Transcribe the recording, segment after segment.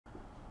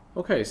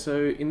Okay,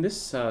 so in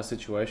this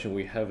situation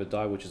we have a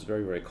dye which is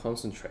very, very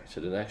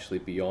concentrated and actually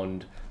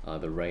beyond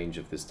the range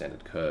of this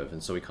standard curve,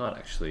 and so we can't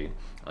actually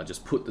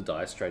just put the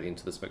dye straight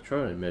into the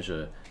spectrum and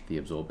measure the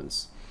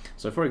absorbance.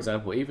 So for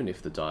example, even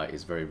if the dye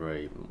is very,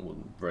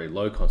 very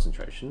low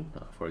concentration,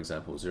 for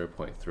example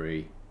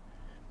 0.3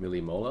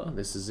 millimolar,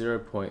 this is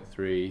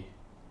 0.3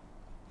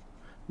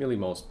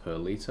 millimoles per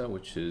liter,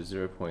 which is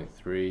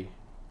 0.3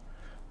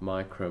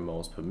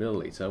 micromoles per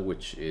milliliter,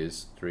 which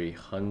is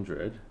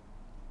 300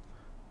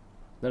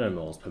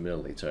 nanomoles per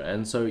milliliter.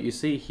 And so you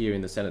see here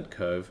in the standard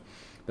curve,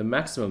 the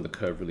maximum the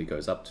curve really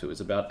goes up to is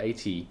about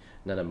 80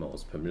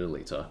 nanomoles per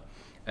milliliter.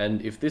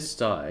 And if this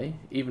dye,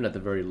 even at the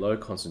very low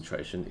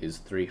concentration, is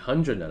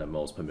 300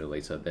 nanomoles per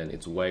milliliter, then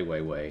it's way,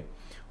 way, way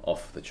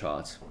off the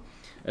chart.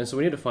 And so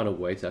we need to find a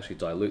way to actually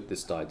dilute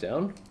this dye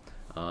down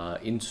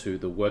into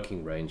the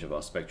working range of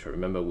our spectra,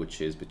 remember, which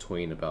is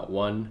between about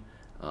 1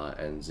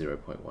 and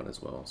 0.1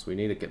 as well. So we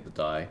need to get the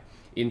dye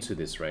into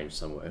this range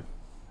somewhere.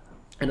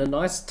 And a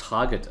nice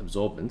target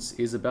absorbance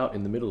is about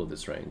in the middle of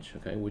this range,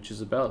 okay, which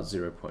is about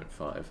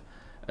 0.5.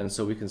 And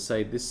so we can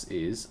say this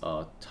is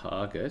our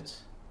target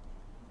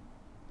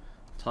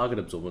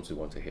absorbance we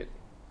want to hit.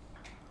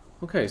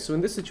 Okay, so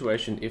in this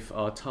situation, if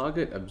our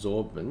target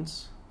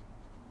absorbance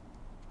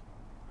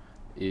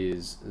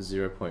is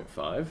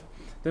 0.5,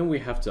 then we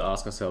have to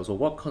ask ourselves, well,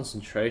 what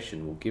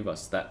concentration will give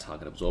us that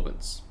target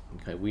absorbance?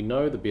 Okay, we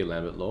know the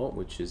Beer-Lambert law,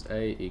 which is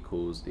A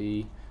equals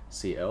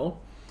ECl.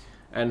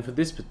 And for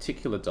this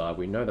particular dye,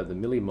 we know that the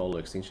millimolar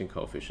extinction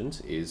coefficient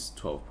is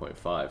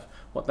 12.5.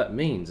 What that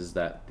means is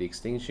that the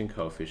extinction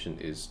coefficient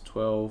is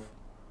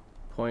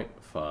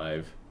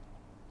 12.5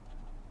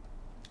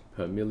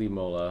 per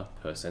millimolar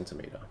per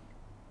centimeter.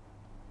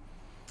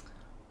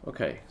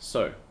 Okay,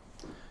 so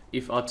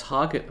if our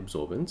target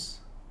absorbance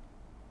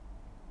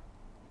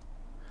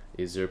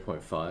is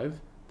 0.5,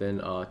 then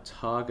our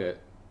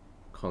target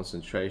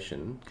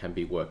concentration can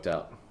be worked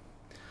out.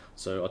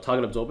 So our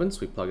target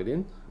absorbance, we plug it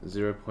in,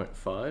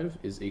 0.5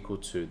 is equal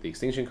to the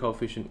extinction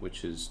coefficient,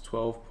 which is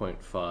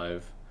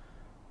 12.5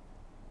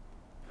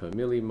 per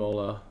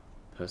millimolar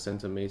per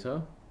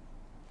centimeter,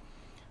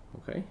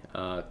 okay,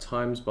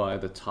 times by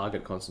the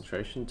target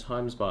concentration,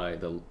 times by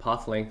the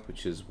path length,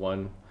 which is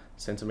 1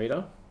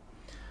 centimeter.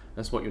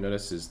 That's what you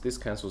notice is this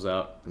cancels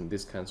out and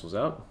this cancels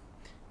out.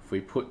 If we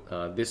put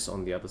this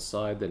on the other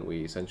side, then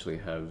we essentially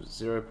have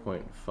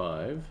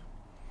 0.5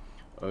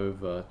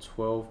 over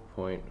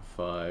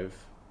 12.5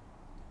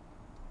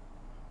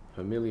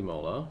 per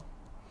millimolar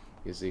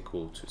is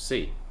equal to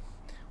C,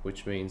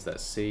 which means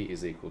that C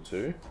is equal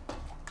to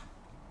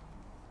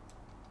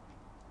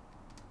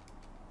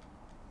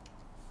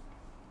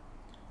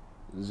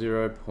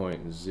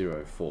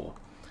 0.04.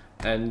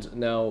 And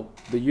now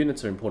the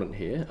units are important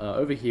here.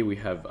 Over here we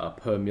have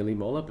per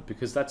millimolar, but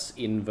because that's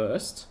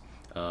inversed,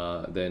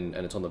 and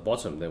it's on the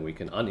bottom, then we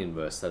can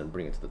uninverse that and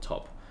bring it to the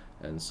top.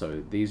 And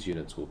so these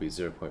units will be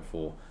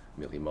 0.4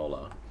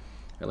 millimolar.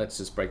 And let's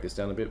just break this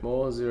down a bit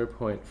more.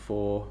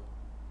 0.4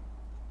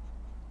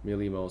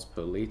 millimoles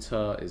per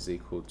liter is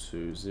equal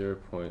to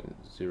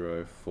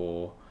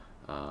 0.04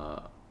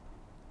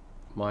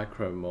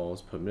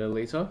 micromoles per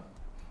milliliter,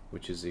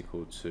 which is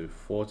equal to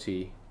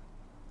 40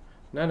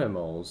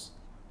 nanomoles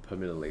per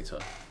milliliter.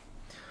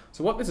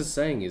 So what this is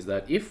saying is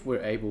that if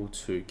we're able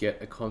to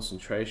get a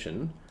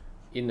concentration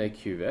in a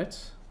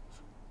cuvette,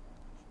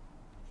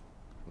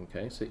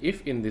 okay, so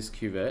if in this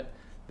cuvette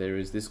there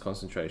is this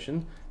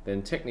concentration,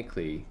 then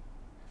technically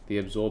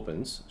the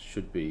absorbance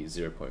should be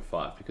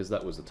 0.5, because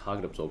that was the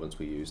target absorbance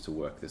we used to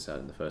work this out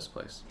in the first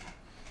place.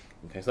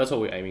 Okay, so that's what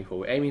we're aiming for.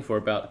 We're aiming for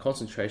about a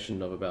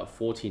concentration of about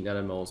 40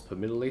 nanomoles per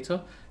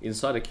milliliter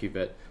inside a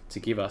cuvette to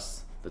give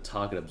us the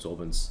target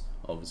absorbance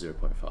of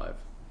 0.5.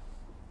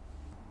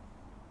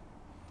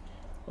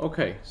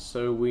 Okay,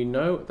 so we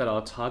know that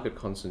our target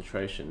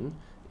concentration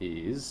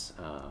is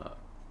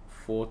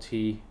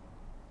 40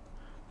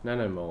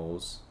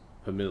 nanomoles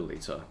per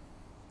milliliter.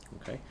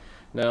 Okay,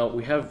 now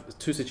we have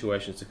two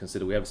situations to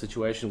consider. We have a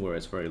situation where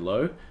it's very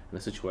low and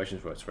a situation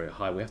where it's very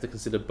high. We have to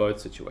consider both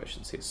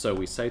situations here. So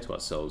we say to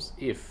ourselves,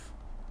 if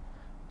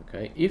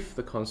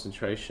the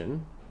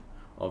concentration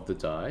of the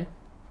dye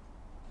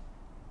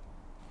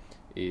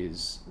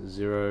is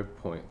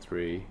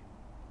 0.3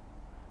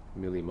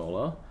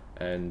 millimolar,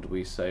 and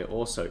we say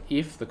also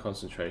if the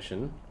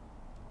concentration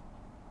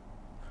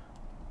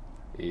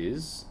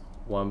is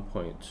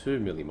 1.2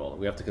 millimolar.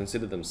 We have to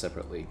consider them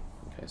separately.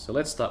 Okay, so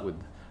let's start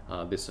with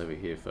this over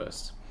here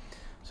first.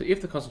 So if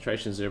the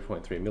concentration is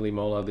 0.3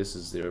 millimolar, this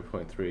is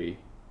 0.3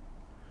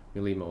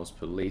 millimoles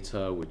per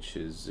liter, which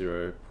is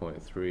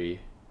 0.3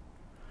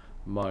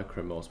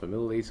 micromoles per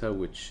milliliter,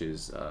 which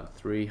is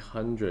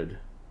 300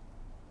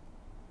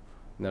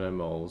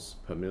 nanomoles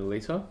per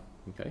milliliter.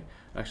 Okay,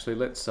 actually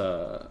let's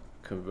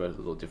convert it a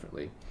little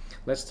differently.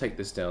 Let's take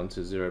this down to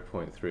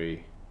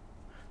 0.3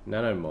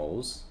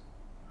 nanomoles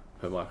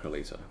per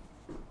microliter.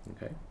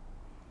 Okay,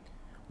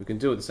 we can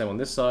do it the same on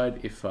this side.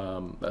 If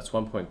that's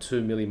 1.2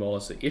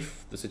 millimolar, so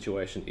if the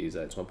situation is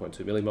that it's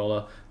 1.2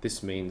 millimolar,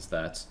 this means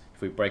that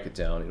if we break it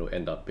down, it'll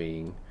end up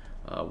being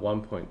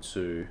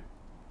 1.2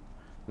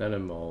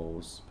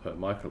 nanomoles per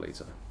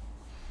microliter.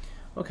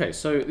 Okay,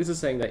 so this is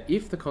saying that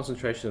if the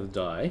concentration of the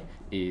dye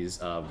is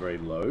very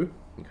low,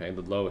 okay,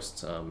 the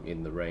lowest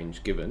in the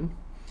range given,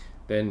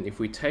 then if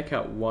we take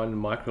out 1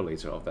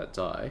 microliter of that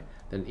dye,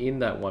 then in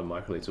that 1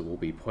 microliter will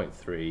be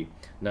 0.3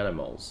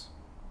 nanomoles.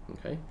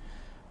 Okay.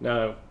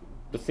 Now,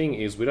 the thing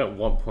is, we don't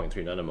want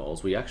 0.3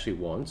 nanomoles. We actually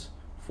want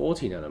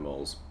 40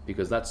 nanomoles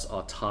because that's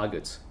our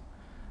target.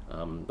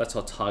 That's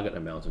our target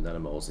amount of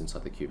nanomoles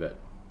inside the cuvette.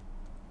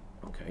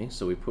 Okay,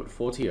 so we put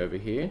 40 over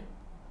here,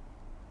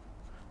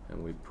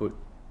 and we put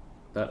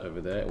that over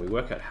there, and we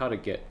work out how to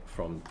get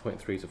from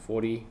 0.3 to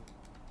 40.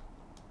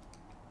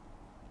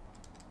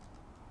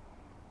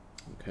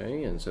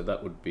 Okay, and so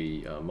that would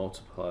be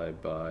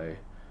multiplied by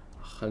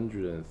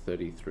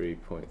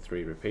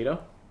 133.3 repeater.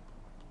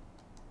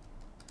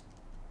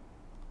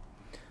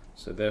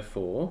 So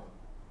therefore,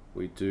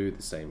 we do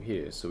the same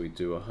here. So we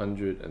do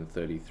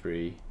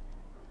 133.3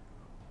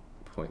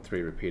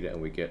 repeater,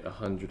 and we get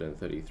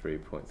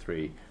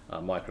 133.3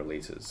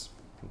 microliters.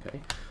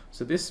 Okay,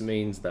 so this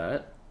means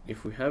that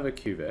if we have a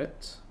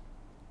cuvette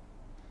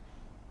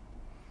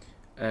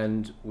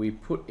and we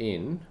put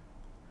in,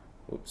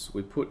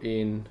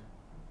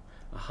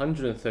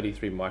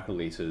 133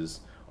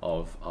 microliters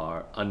of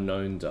our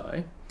unknown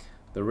dye.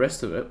 The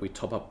rest of it we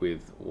top up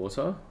with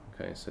water.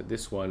 Okay, so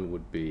this one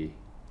would be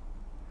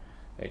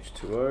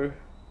H2O,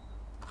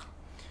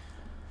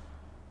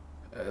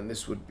 and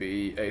this would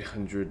be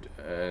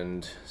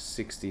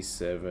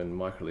 867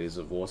 microliters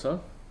of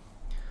water.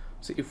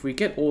 So if we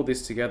get all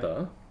this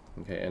together,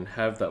 okay, and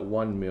have that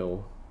 1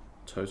 ml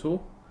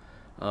total,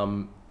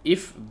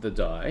 if the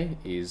dye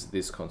is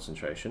this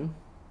concentration,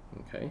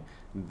 okay,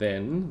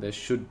 then there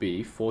should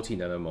be 40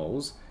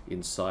 nanomoles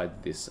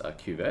inside this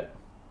cuvette.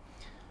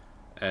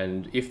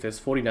 And if there's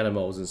 40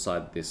 nanomoles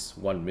inside this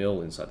 1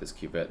 ml inside this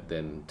cuvette,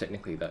 then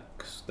technically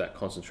that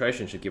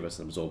concentration should give us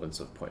an absorbance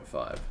of 0.5.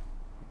 Okay.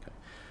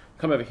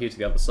 Come over here to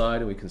the other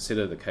side and we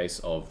consider the case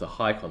of the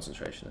high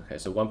concentration. Okay,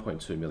 so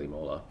 1.2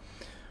 millimolar.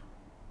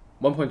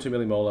 1.2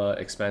 millimolar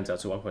expands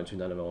out to 1.2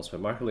 nanomoles per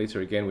microliter.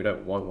 Again, we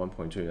don't want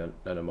 1.2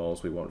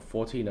 nanomoles, we want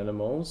 40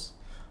 nanomoles.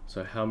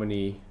 So how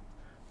many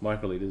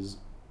microliters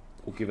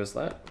will give us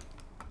that?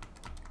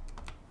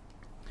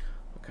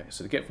 Okay,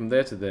 so to get from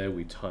there to there,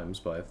 we times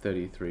by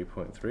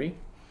 33.3,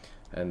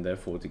 and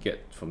therefore to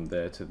get from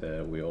there to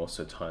there, we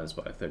also times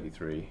by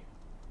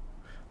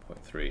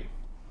 33.3.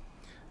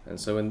 And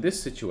so in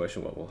this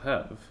situation, what we'll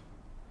have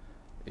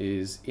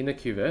is in a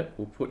cuvette,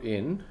 we'll put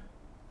in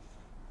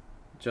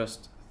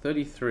just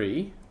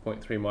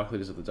 33.3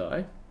 microliters of the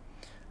dye,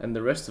 and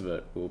the rest of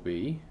it will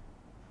be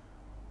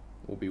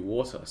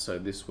water. So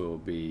this will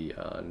be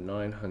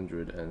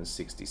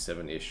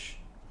 967-ish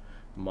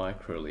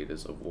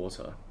microliters of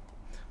water,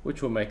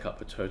 which will make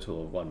up a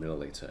total of 1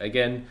 milliliter.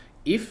 Again,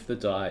 if the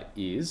dye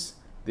is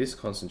this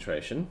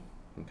concentration,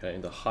 okay,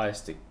 the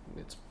highest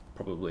it's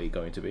probably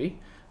going to be,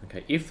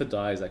 okay, if the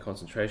dye is that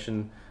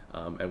concentration,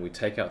 and we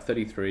take out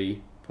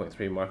 33.3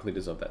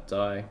 microliters of that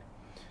dye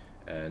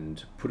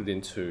and put it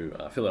into,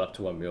 fill it up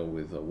to 1 ml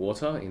with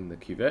water in the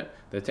cuvette,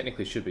 there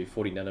technically should be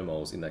 40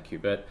 nanomoles in that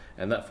cuvette,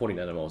 and that 40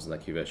 nanomoles in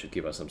that cuvette should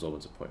give us an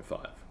absorbance of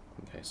 0.5.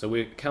 Okay, so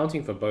we're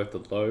counting for both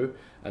the low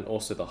and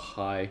also the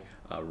high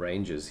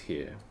ranges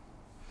here.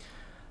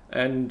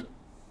 And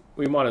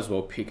we might as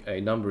well pick a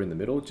number in the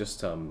middle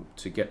just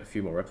to get a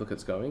few more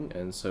replicates going.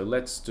 And so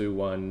let's do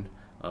one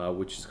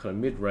which is kind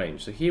of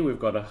mid-range. So here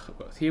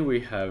here we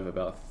have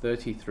about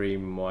 33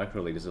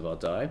 microliters of our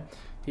dye.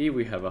 Here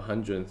we have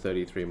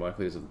 133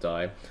 microliters of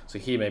dye. So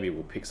here maybe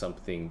we'll pick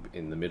something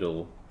in the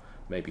middle,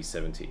 maybe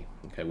 70.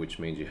 Okay, which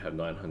means you have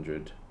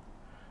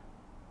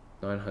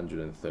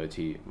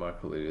 930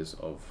 microliters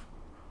of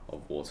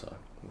water.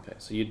 Okay,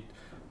 so you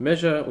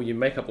measure, or you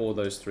make up all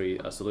those three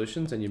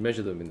solutions and you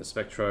measure them in the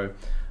spectro,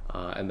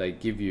 and they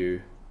give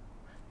you,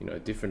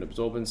 different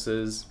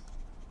absorbances,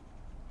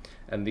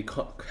 and the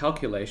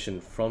calculation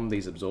from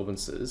these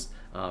absorbances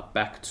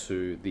back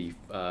to the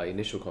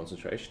initial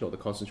concentration, or the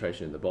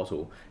concentration in the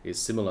bottle, is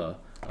similar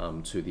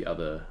to the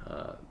other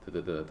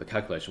the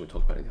calculation we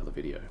talked about in the other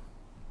video.